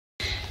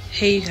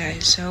Hey you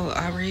guys, so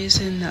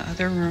Aubrey's in the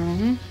other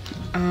room.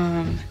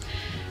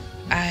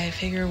 I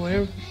figure what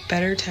a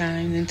better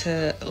time than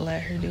to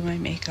let her do my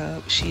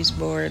makeup. She's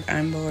bored,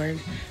 I'm bored.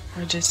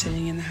 We're just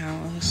sitting in the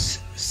house.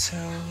 So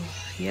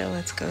yeah,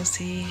 let's go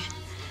see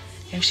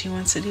if she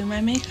wants to do my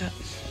makeup.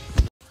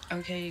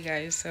 Okay you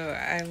guys, so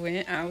I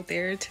went out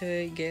there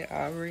to get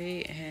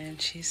Aubrey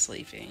and she's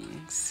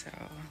sleeping. So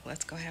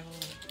let's go have a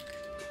look.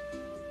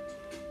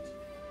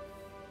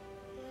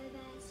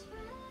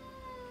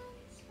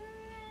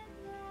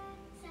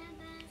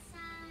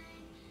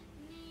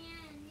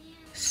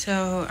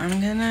 So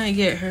I'm gonna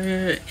get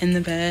her in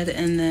the bed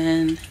and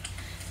then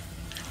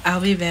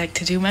I'll be back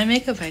to do my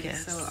makeup, I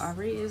guess. So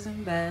Aubrey is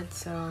in bed,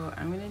 so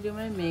I'm gonna do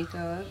my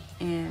makeup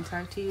and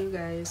talk to you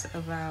guys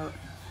about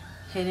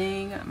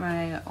hitting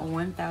my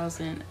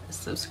 1,000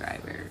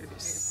 subscribers. Okay,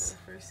 so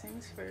first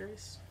things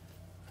first,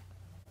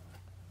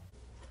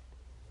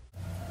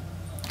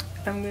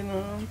 I'm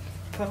gonna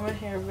put my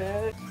hair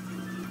back.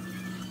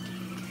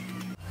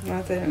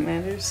 Not that it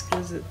matters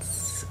because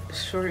it's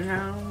short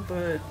now,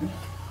 but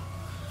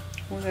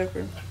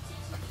whatever.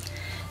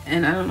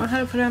 And I don't know how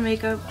to put on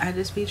makeup, I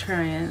just be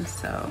trying,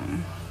 so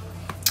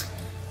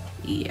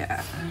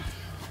yeah.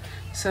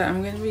 So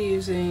I'm gonna be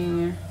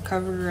using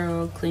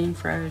CoverGirl Clean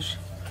Fresh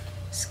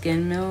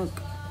Skin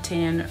Milk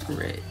Tan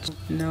Rich.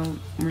 No,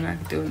 we're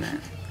not doing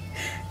that.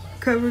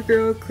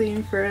 CoverGirl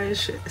Clean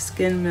Fresh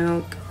Skin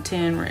Milk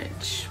Tan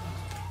Rich.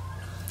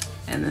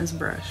 And this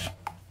brush.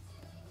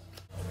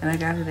 And I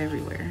got it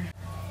everywhere.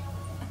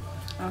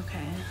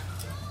 Okay.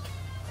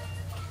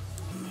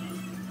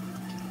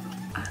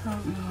 I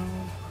don't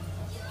know.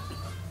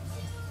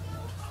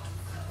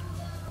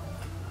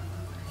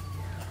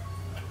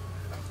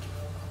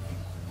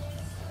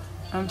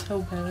 I'm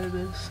so bad at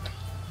this.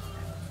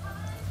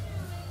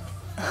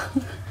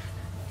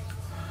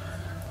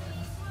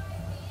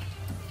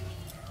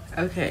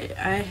 Okay,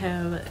 I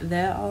have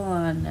that all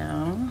on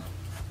now.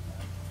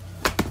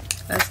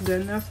 That's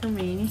good enough for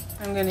me.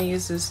 I'm gonna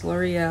use this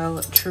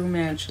L'Oreal True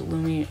Match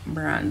Lumi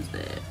Bronze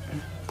Dip.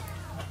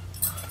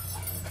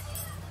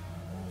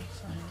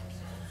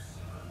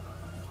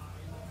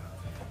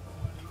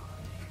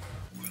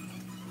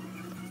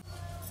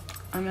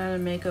 I'm not a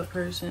makeup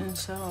person,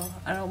 so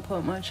I don't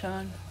put much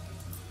on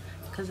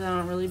because I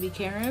don't really be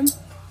caring.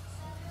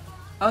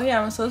 Oh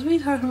yeah, I'm supposed to be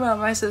talking about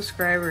my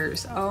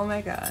subscribers. Oh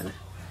my god.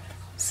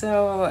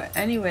 So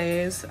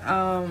anyways,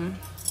 I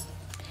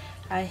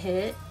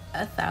hit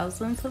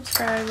 1,000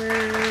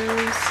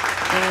 subscribers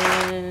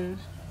and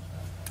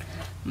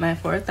my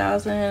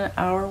 4,000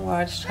 hour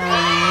watch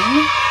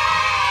time.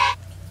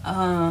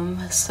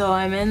 So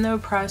I'm in the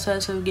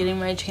process of getting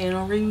my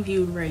channel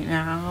reviewed right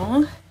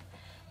now.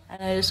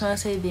 And I just want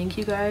to say thank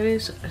you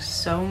guys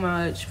so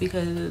much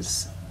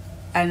because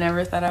I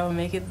never thought I would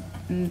make it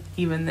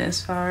even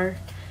this far.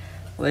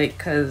 Like,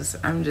 cause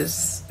I'm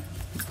just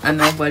a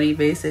nobody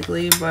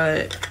basically,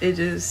 but it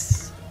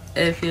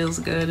feels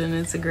good and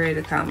it's a great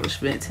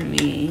accomplishment to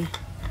me.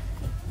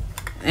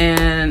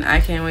 And I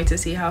can't wait to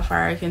see how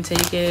far I can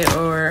take it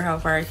or how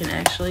far I can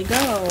actually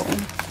go.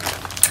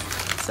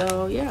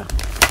 So yeah.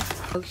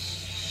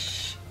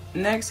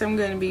 Next I'm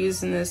going to be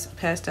using this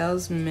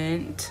Pastels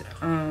Mint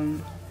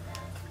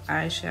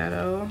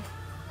eyeshadow.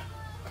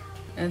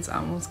 It's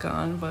almost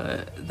gone,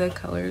 but the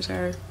colors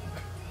are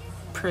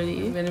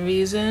pretty. I'm going to be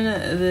using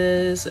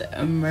this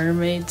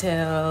Mermaid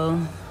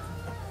Tail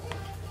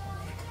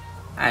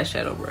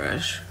eyeshadow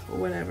brush or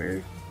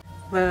whatever.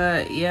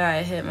 But yeah,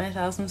 I hit my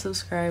 1,000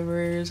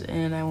 subscribers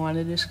and I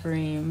wanted to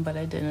scream, but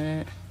I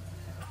didn't.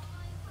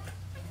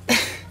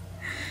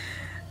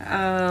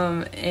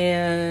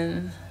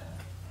 And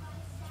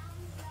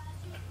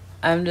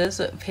I'm just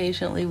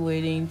patiently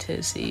waiting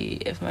to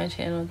see if my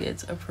channel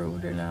gets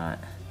approved or not.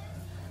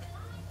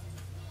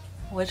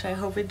 Which I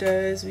hope it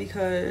does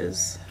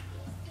because,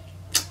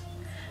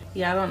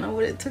 yeah, I don't know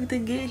what it took to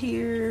get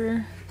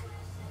here.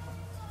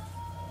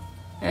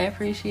 And I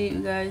appreciate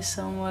you guys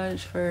so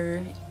much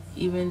for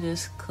even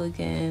just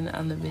clicking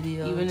on the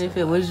video. Even if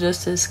it was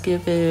just to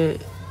skip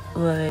it,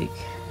 like,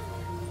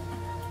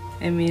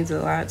 it means a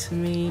lot to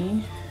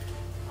me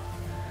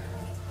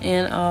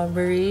and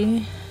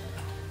Aubrey.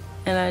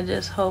 And I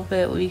just hope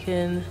that we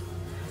can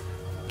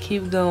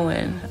keep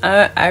going.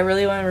 I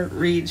really want to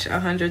reach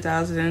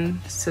 100,000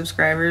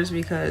 subscribers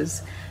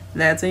because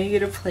that's when you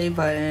get a play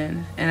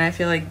button. And I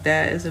feel like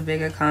that is a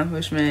big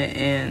accomplishment,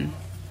 and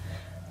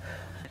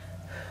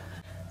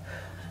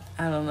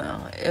I don't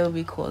know, it would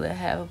be cool to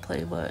have a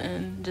play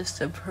button just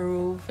to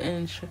prove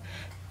and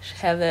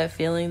have that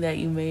feeling that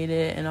you made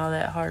it and all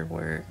that hard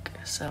work.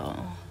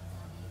 So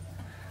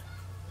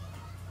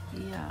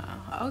yeah.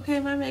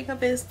 Okay, my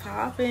makeup is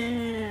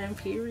popping,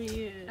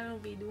 period. I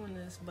don't be doing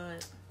this,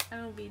 but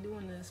I'm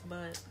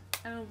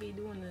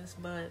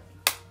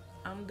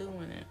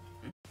doing it.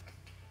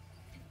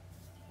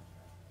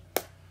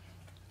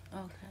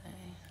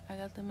 Okay, I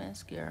got the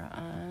mascara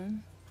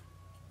on.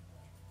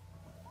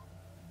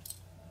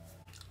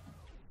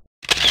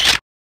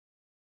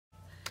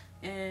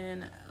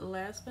 And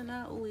last but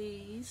not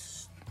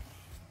least,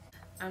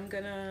 I'm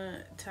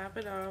gonna top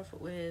it off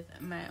with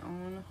my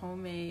own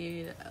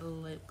homemade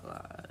lip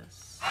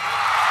gloss.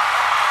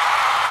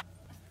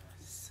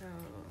 So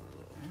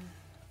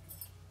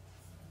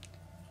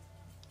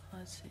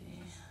let's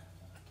see.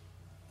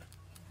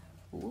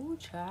 Ooh,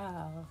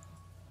 child,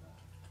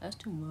 that's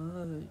too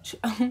much.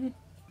 Okay,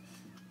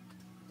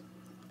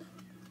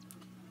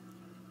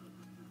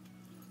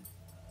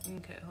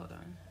 hold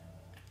on.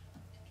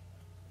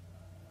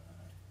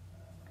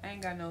 I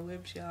ain't got no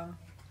lips, y'all.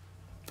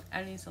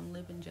 I need some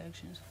lip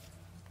injections.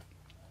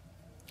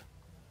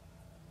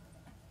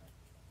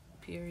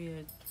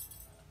 Period.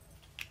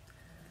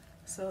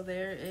 So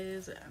there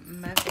is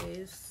my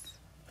face.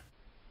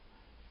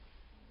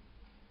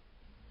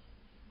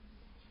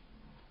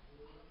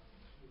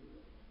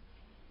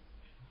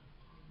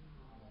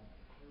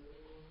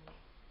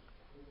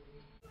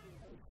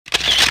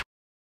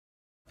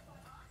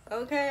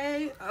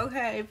 Okay,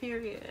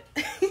 period.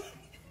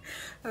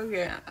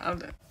 Okay, I'm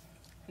done.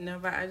 No,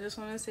 but I just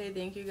want to say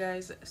thank you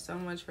guys so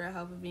much for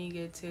helping me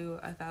get to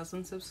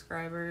 1,000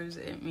 subscribers.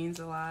 It means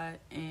a lot,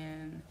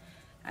 and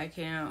I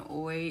can't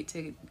wait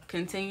to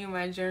continue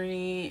my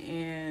journey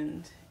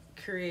and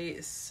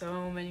create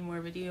so many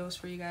more videos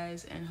for you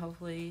guys, and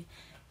hopefully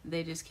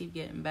they just keep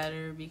getting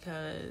better,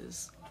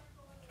 because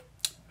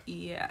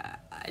yeah,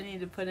 I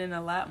need to put in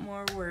a lot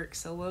more work,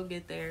 so we'll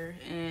get there.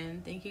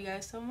 And thank you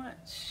guys so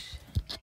much.